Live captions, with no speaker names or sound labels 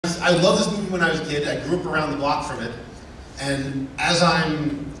I loved this movie when I was a kid. I grew up around the block from it. And as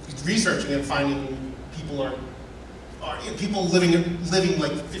I'm researching it, finding people people living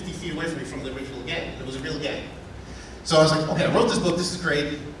like 50 feet away from me from the original gang. It was a real gang. So I was like, okay, I wrote this book, this is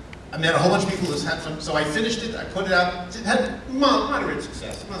great. I met a whole bunch of people who had fun. So I finished it, I put it out, it had moderate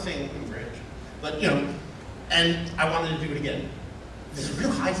success. I'm not saying I'm rich, but you know, and I wanted to do it again. There's a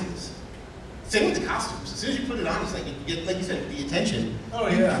real high to this. Same with the costumes. As soon as you put it on, it's like you get, like you said, the attention. Oh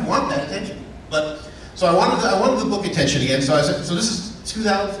yeah. You want that attention. But so I wanted the book attention again. So I said, so this is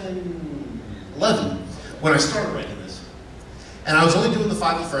 2011 when I started writing this, and I was only doing the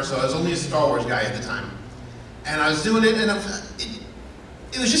 501st, so I was only a Star Wars guy at the time, and I was doing it, and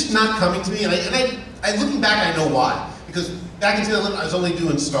it was just not coming to me. And I looking back, I know why. Because back in 2011, I was only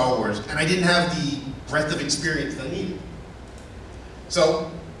doing Star Wars, and I didn't have the breadth of experience that I needed. So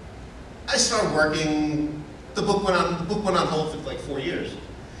I started working. The book went on hold for like 4 years,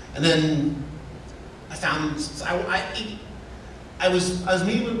 and then I found I was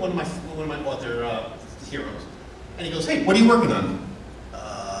meeting with one of my author heroes, and he goes, "Hey, what are you working on?"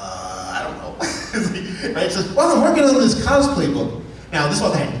 I don't know. Right? He says, "Well, I'm working on this cosplay book." Now, this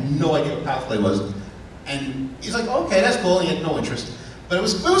author had no idea what cosplay was, and he's like, "Okay, that's cool." He had no interest, but it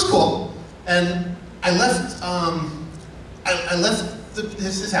was cool. And I left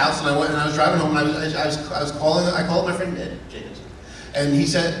his house, and I was driving home, and I called my friend Ed Jacobs, and he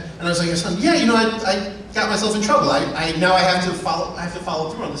said, and I was like, "Son, yeah, you know, I got myself in trouble. Now I have to follow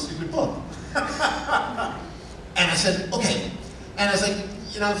through on this stupid book." And I said, "Okay," and I was like,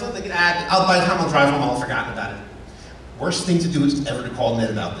 you know, so by the time I'll drive home, I'll have forgotten about it. Worst thing to do is ever to call Ned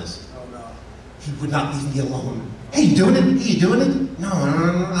about this. Oh no. He would not leave me alone. "Hey, you doing it? Hey, you doing it?" No.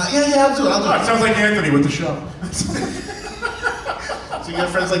 Yeah, I'll do it. It sounds like Anthony with the show. So you got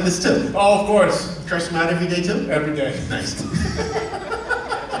friends like this too? Oh, of course. Curse them out every day too? Every day. Nice.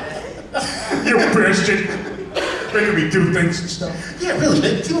 You bastard. Making me do things and stuff. Yeah,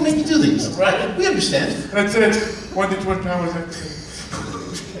 really, people make you do things. Right. We understand. That's it. One to twin powers.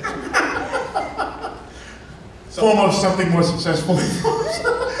 Form of something more successful.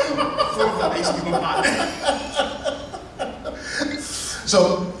 Form that makes people hot.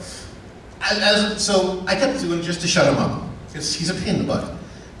 So I kept doing it just to shut him up, because he's a pain in the butt.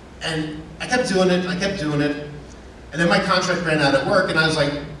 And I kept doing it, and then my contract ran out at work, and I was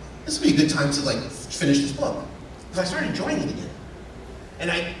like, this would be a good time to like finish this book. Because I started enjoying it again. And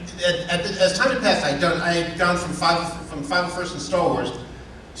as time had passed, I had gone from 501st and Star Wars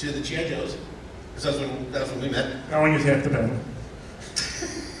to the G.I. Joes, because that's when we met. Going is half the battle.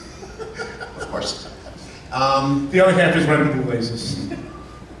 Of course. The other half is red and blue lasers.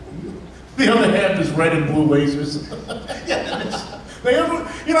 The other half is red and blue lasers. Yeah, that is. I never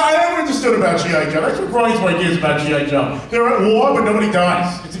understood about G.I. Joe. That's what grinds my gears about G.I. Joe. They're at war, but nobody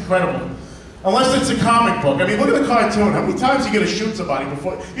dies. It's incredible. Unless it's a comic book. I mean, look at the cartoon. How many times you get to shoot somebody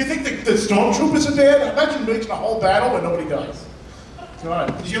before? You think the stormtroopers are bad? Imagine making a whole battle and nobody dies.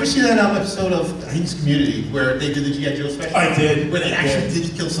 God. Did you ever see that episode of, I think it's Community, where they did the G.I. Joe special? I did. Where they actually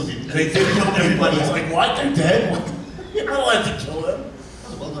did kill some people. They did kill everybody. It's like, what? They're dead? You're not allowed to kill them.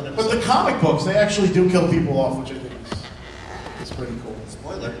 Well done. But the comic books, they actually do kill people off, which I think is pretty cool.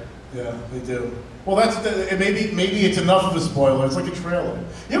 Spoiler. Yeah, they do. Well, maybe it's enough of a spoiler. It's like a trailer.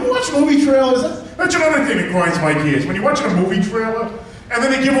 You ever watch movie trailers? That's another thing that grinds my gears. When you're watching a movie trailer, and then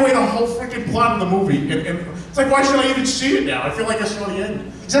they give away the whole freaking plot of the movie, and it's like, why should I even see it now? I feel like I saw the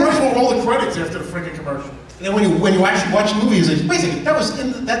end. Exactly. Might as well roll the credits after the freaking commercial. And then when you actually watch a movie, it's like, wait a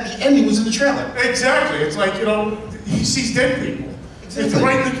second, the ending was in the trailer. Exactly. It's like, you know, he sees dead people. Exactly. It's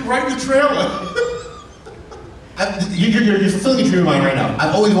right in the trailer. You're fulfilling a dream of mine right now.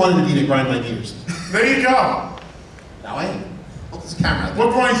 I've always wanted to be to grind my gears. There you go. Now I am. Oh, there's a camera out there.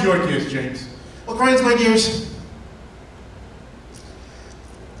 What grinds your gears, James? What grinds my gears?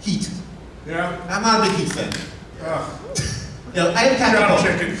 Heat. Yeah? I'm not a big Heat fan. You know, I have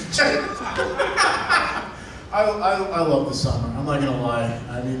chicken. I love the summer. I'm not gonna lie.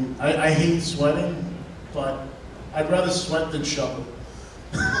 I mean, I hate sweating, but I'd rather sweat than shovel.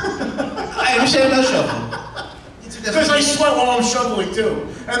 I understand about shoveling. Because I sweat while I'm shoveling too.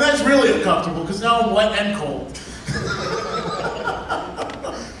 And that's really uncomfortable because now I'm wet and cold.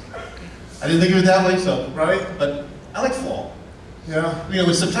 I didn't think of it that way, so. Right? But I like fall. Yeah. You know,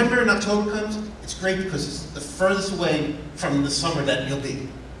 when September and October comes, it's great because it's the furthest away from the summer that you'll be.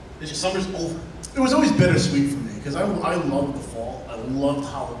 Summer's over. It was always bittersweet for me because I loved the fall. I loved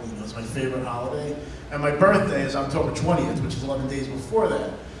Halloween. It was my favorite holiday. And my birthday is October 20th, which is 11 days before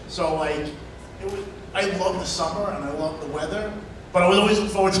that. So like, I loved the summer and I loved the weather, but I would always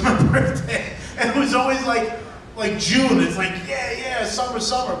look forward to my birthday. And it was always like, like June, it's like, yeah,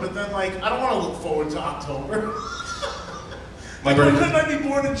 summer, but then like, I don't want to look forward to October. My birthday. Couldn't I be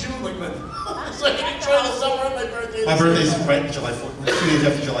born in June? Like, so I can enjoy the summer on my birthday. My birthday's right July 4th, 2 days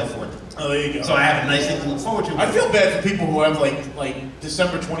after July 4th. Oh, there you go. So I have a nice thing to look forward to. I feel bad for people who have like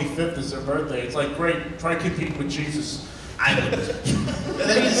December 25th as their birthday. It's like, great, try to compete with Jesus. I wouldn't. And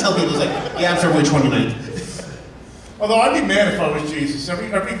then you just tell people, it's like, yeah, I'm February 29th. Although I'd be mad if I was Jesus. Every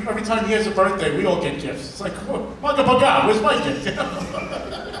time he has a birthday, we all get gifts. It's like, where's my gift?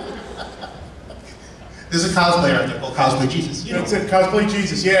 There's a cosplayer out there called Cosplay Jesus. You know. That's it, Cosplay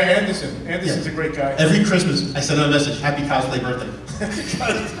Jesus. Yeah, Anderson. Anderson's a great guy. Every Christmas, I send him a message, happy cosplay birthday.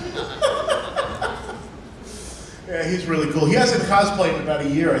 Yeah, he's really cool. He hasn't cosplayed in about a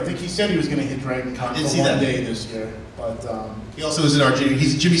year. I think he said he was going to hit Dragon Con for one day this year. But he also is in our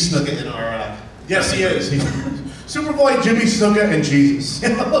he's Jimmy Snuka in our yes, he is. Superboy, Jimmy Snuka, and Jesus.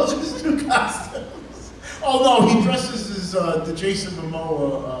 Those are his two costumes. Oh no, he dresses as the Jason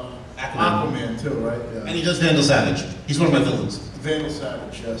Momoa Aquaman too, right? Yeah. And he does Vandal Savage. He's one of my villains. Vandal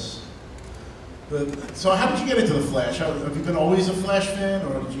Savage, yes. So how did you get into the Flash? Have you been always a Flash fan,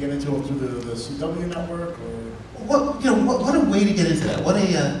 or did you get into it through the CW network? Or? What a way to get into that. What a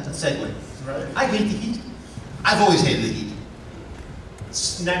segue. Right. I hate the Heat. I've always hated the Heat.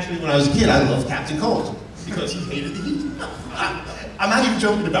 Naturally, when I was a kid, I loved Captain Cold because he hated the Heat. I'm not even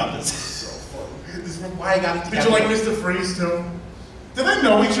joking about this. So funny. This is why I got into Did you like Mr. Freeze too? Did they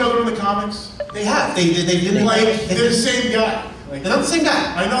know each other in the comics? They have. They've been they're the same guy. Like, they're not the same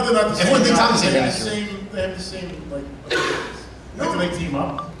guy. I know they're not the same Everyone thinks guy. I'm the same guy. They have the same, like, no. They team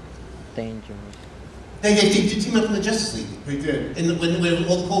up. Dangerous. They team up in the Justice League. They did. When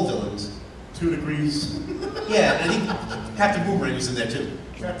all the Cold villains. 2 degrees. Yeah, and I think Captain Boomerang was in there too.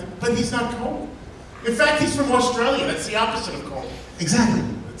 But he's not cold. In fact, he's from Australia. That's the opposite of cold. Exactly.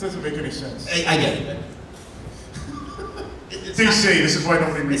 It doesn't make any sense. I get it. DC, this is why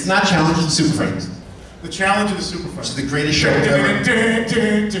nobody reads. It's not Challenge of the Super Friends. The Challenge of the Super Friends. Which is the greatest show ever.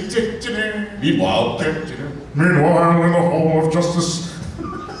 Meanwhile, in the Hall of Justice.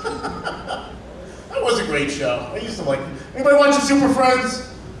 That was a great show. I used to like it. Anybody watch the Super Friends?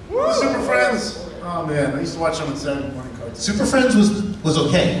 The Super Friends? Oh man, I used to watch them on Saturday morning cartoons. Super Friends was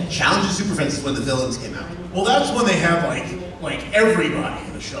okay. Challenge of Super Friends is when the villains came out. Well, that's when they had like everybody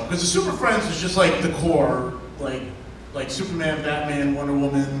in the show. Because the Super Friends was just like the core, like Superman, Batman, Wonder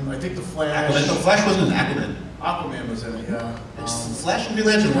Woman. I think the Flash. Aquaman. No, Flash wasn't in Aquaman. Aquaman was in it, yeah. Flash and Green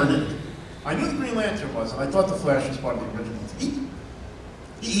Lantern weren't in it. I knew the Green Lantern was. I thought the Flash was part of the original team.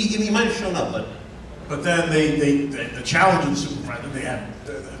 He might have shown up, but then the Challenge of the Super Friends, they had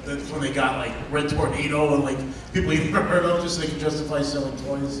that's when they got like Red Tornado and like people you never heard of just so they could justify selling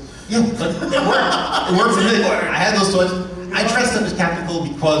toys. Yeah, but it worked. It worked for me. I had those toys. I dressed up as Captain Cold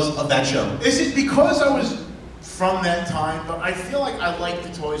because of that show. Is it because I was from that time? But I feel like I like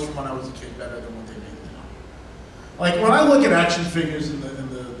the toys from when I was a kid better than what they make now. Like when I look at action figures in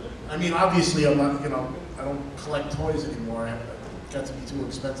the I mean obviously I'm not, I don't collect toys anymore. It got to be too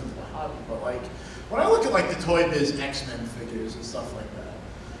expensive for a hobby, but like when I look at like the Toy Biz X-Men figures and stuff like that,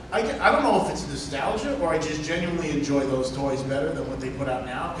 I don't know if it's nostalgia or I just genuinely enjoy those toys better than what they put out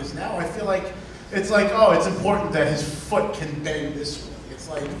now. Because now I feel like it's like, oh, it's important that his foot can bend this way. It's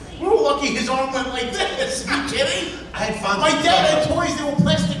like, we were lucky his arm went like this. Are you kidding? I had Fonzie. My dad had toys, they were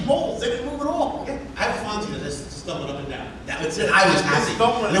plastic molds. They didn't move at all. Yeah, I had Fonzie that just stumbled up and down. That's it. I was happy.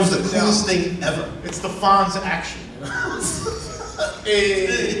 And it was the coolest thing ever. It's the Fonz action.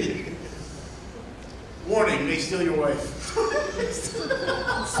 Hey. Warning, they steal your wife.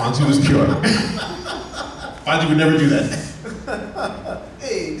 Fonzie was pure. Fonzie would never do that.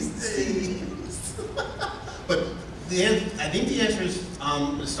 Hey. But I think the answer is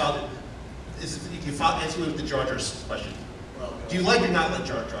nostalgia. If you answer with the Jar Jar question. Do you like or not like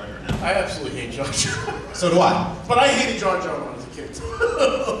Jar Jar now? I absolutely hate Jar Jar. So do I. But I hated Jar Jar when I was a kid.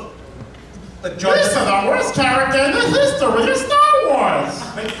 But Jar This is the worst character in the history of Star Wars.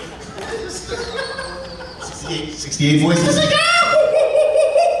 68 voices.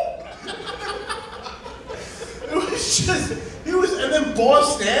 It was, and then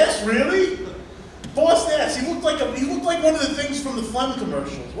Boss Nass, really? Boss Nass, he looked like one of the things from the Phlegm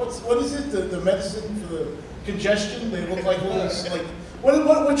commercials. What is it? The medicine for the congestion? They look like little,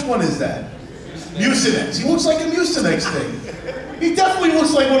 which one is that? Mucinex. He looks like a Mucinex thing. He definitely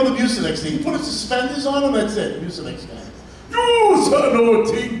looks like one of the Mucinex things. He put his suspenders on him, that's it. Mucinex guy. You no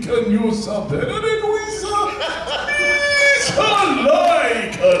think you are better than we are. These are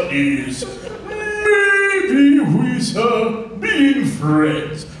like this. Maybe we are being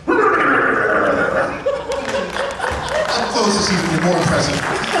friends. Up close is even more impressive.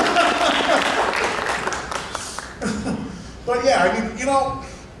 you know,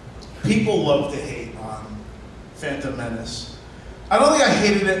 people love to hate on Phantom Menace. I don't think I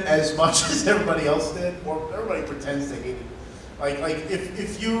hated it as much as everybody else did, or everybody pretends to hate it. Like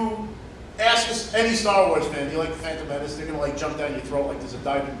if you ask us, any Star Wars fan, do you like the Phantom Menace? They're gonna like jump down your throat like there's a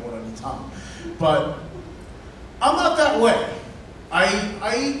diving board on your tongue. But I'm not that way.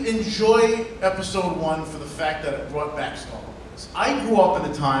 I enjoy Episode 1 for the fact that it brought back Star Wars. I grew up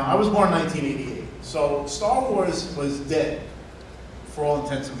in the time, I was born in 1988, so Star Wars was dead for all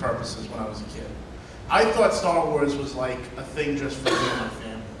intents and purposes when I was a kid. I thought Star Wars was like a thing just for me and my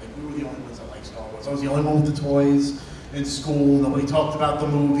family. Like we were the only ones that liked Star Wars. I was the only one with the toys in school. Nobody talked about the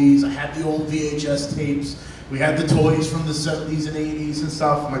movies. I had the old VHS tapes. We had the toys from the 70s and 80s and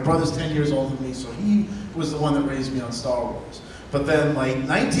stuff. My brother's 10 years older than me, so he was the one that raised me on Star Wars. But then like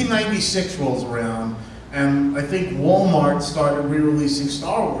 1996 rolls around, and I think Walmart started re-releasing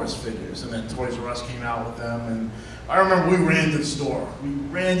Star Wars figures, and then Toys R Us came out with them. And I remember we ran to the store. We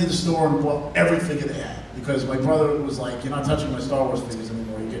ran to the store and bought every figure they had, because my brother was like, "You're not touching my Star Wars figures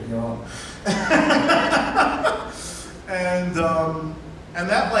anymore. You're getting your own." And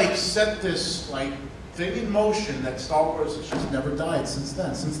that like set this like thing in motion that Star Wars has just never died since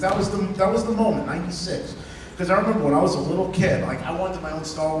then. Since that was the moment, '96. Because I remember when I was a little kid, like I wanted my own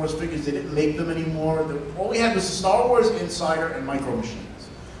Star Wars figures. They didn't make them anymore. All we had was the Star Wars Insider and Micro Machines.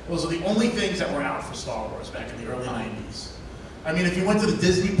 Those are the only things that were out for Star Wars back in the early '90s. I mean, if you went to the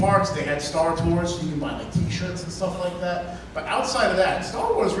Disney parks, they had Star Tours, so you can buy like T-shirts and stuff like that. But outside of that,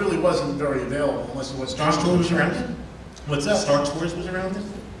 Star Wars really wasn't very available unless it was Star Tours was around it? What's that? Star Tours was around it?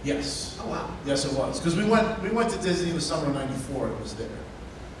 Yes. Oh wow. Yes, it was. Because we went to Disney in the summer of '94. It was there.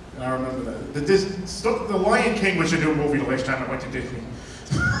 And I remember that. The Lion King was a new movie the last time I went to Disney.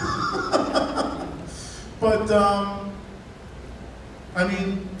 But, I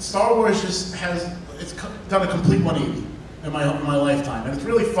mean, Star Wars just it's done a complete 180 in my lifetime. And it's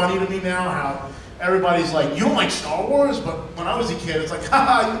really funny to me now how everybody's like, "You don't like Star Wars?" But when I was a kid, it's like,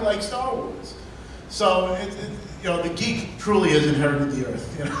 "Haha, you like Star Wars." So, you know, the geek truly has inherited the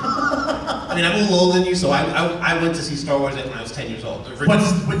earth, you know? I mean, I'm a little older than you, so I went to see Star Wars when I was 10 years old.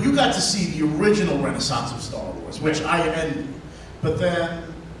 But you got to see the original renaissance of Star Wars, which I envy. But then,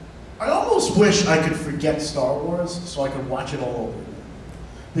 I almost wish I could forget Star Wars so I could watch it all over again.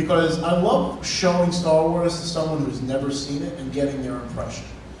 Because I love showing Star Wars to someone who's never seen it and getting their impression.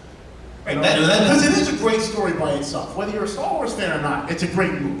 Right, because it is a great story by itself. Whether you're a Star Wars fan or not, it's a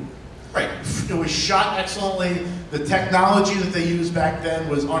great movie. Right. It was shot excellently. The technology that they used back then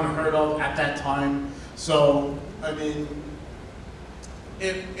was unheard of at that time. So, I mean,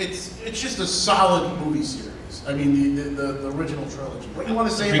 it's just a solid movie series. I mean, the original trilogy. What you want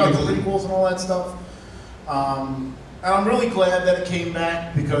to say about the prequels and all that stuff? And I'm really glad that it came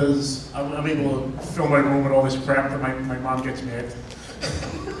back, because I'm able to fill my room with all this crap that my mom gets me at.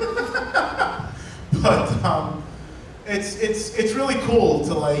 But it's really cool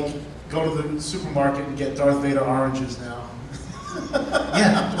to like go to the supermarket and get Darth Vader oranges now.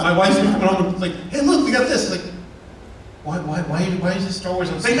 Yeah, my wife's been coming home and like, "Hey, look, we got this." Like, why is this Star Wars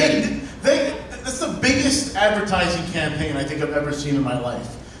on spaghetti? That's the biggest advertising campaign I think I've ever seen in my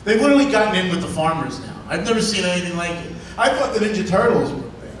life. They've literally gotten in with the farmers now. I've never seen anything like it. I thought the Ninja Turtles were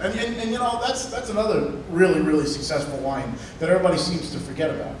bad. And you know, that's another really, really successful line that everybody seems to forget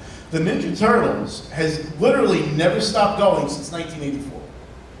about. The Ninja Turtles has literally never stopped going since 1984.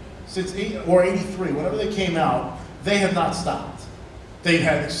 Or 83, whenever they came out, they have not stopped. They've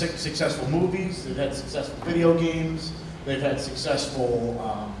had successful movies, they've had successful video games, they've had successful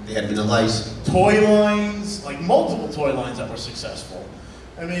they had Vanilla Ice. Toy lines, like multiple toy lines that were successful.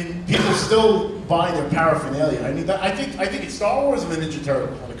 I mean, people still buy their paraphernalia. I mean, I think it's Star Wars and the Ninja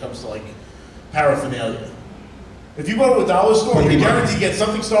Turtles when it comes to like paraphernalia. If you go to a dollar store, you're guaranteed to get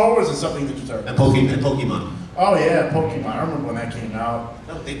something Star Wars and something Ninja Turtles. And Pokemon. Oh yeah, Pokemon. I remember when that came out.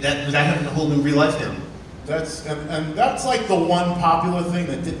 No, that had a whole new real life now. And that's like the one popular thing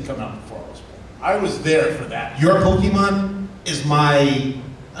that didn't come out before I was born. I was there for that. Your Pokemon is my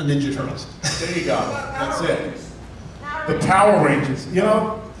Ninja Turtles. There you go. That's it. The Power Rangers. You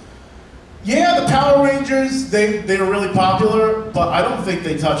know, yeah, the Power Rangers, they were really popular, but I don't think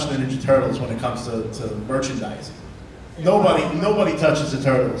they touch the Ninja Turtles when it comes to merchandising. Nobody touches the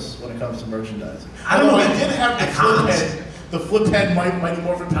Turtles when it comes to merchandising. I don't know. They did have the flip head. The flip head Mighty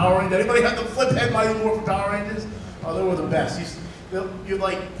Morphin Power Rangers. Anybody have the flip head Mighty Morphin Power Rangers? Oh, they were the best. You'd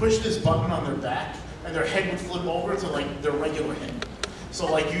like push this button on their back, and their head would flip over to like their regular head. So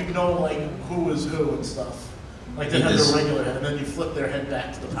like you'd know like who was who and stuff. Like they have their regular head, and then you flip their head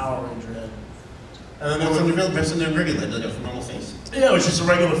back to the Power Ranger head. And then they would real best in their regular head, like a normal face. Yeah, it was just a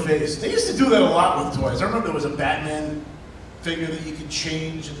regular face. They used to do that a lot with toys. I remember there was a Batman figure that you could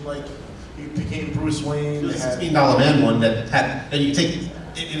change and like you became Bruce Wayne. The $16 man one that had, and you take,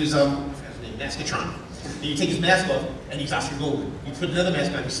 it was, I forgot his name, Maskatron. And you take his mask off, and he's Oscar Goldman. You put another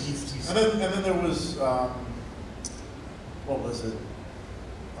mask on, he's and then there was, what was it?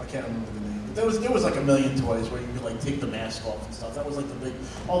 I can't remember the name. But there was like a million toys where you could like take the mask off and stuff. That was like the big,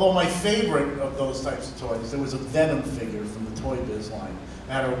 although my favorite of those types of toys, there was a Venom figure from the Toy Biz line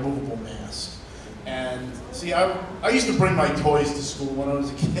that had a removable mask. And see, I used to bring my toys to school when I was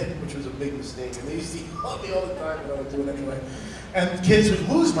a kid, which was a big mistake. And they used to yell at me all the time, but I would do it anyway. And kids would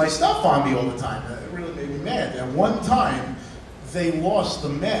lose my stuff on me all the time. It really made me mad. And one time, they lost the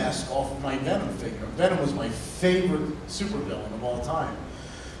mask off of my Venom figure. Venom was my favorite supervillain of all time.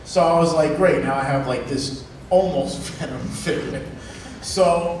 So I was like, great, now I have like this almost Venom figure.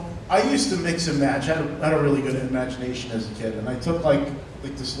 So I used to mix and match. I had a really good imagination as a kid. And I took like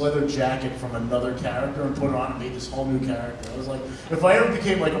this leather jacket from another character and put it on and made this whole new character. I was like, if I ever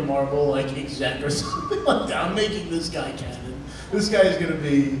became like a Marvel like exec or something like that, I'm making this guy canon. This guy is gonna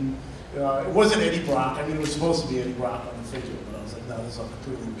be, it wasn't Eddie Brock. I mean, it was supposed to be Eddie Brock on the figure, but I was like, no, this is a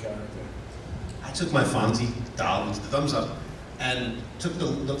completely new character. I took my Fonzie doll with the thumbs up and took the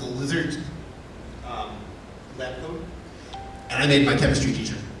lizard lab coat, and I made my chemistry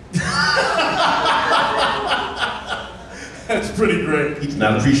teacher. That's pretty great. He did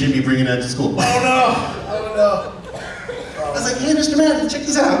not appreciate me bringing that to school. Oh no! Oh no! I was like, hey, Mr. Man, check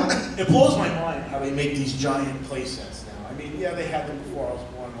this out. It blows my mind how they make these giant play sets now. I mean, yeah, they had them before I was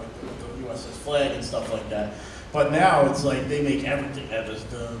born, like the USS Flag and stuff like that. But now it's like they make everything.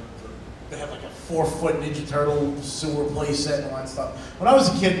 They have like a 4-foot Ninja Turtle sewer play set and all that stuff. When I was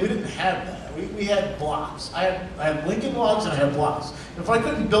a kid, we didn't have that. We had blocks. I had Lincoln Logs and I had blocks. If I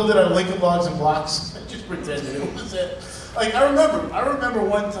couldn't build it out of Lincoln Logs and blocks, I just pretended it was it. Like I remember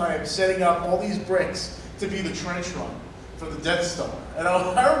one time setting up all these bricks to be the trench run for the Death Star. And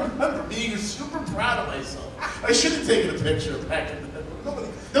I remember being super proud of myself. I should have taken a picture back in the day.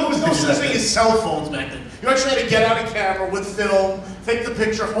 There was no such thing as cell phones back then. You actually had to get out a camera with film, take the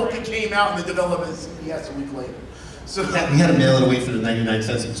picture, hope it came out, and then develop it as CBS a week later. So we had to mail it away for the 99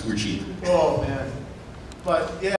 cents because we were cheap. Oh man. But yeah.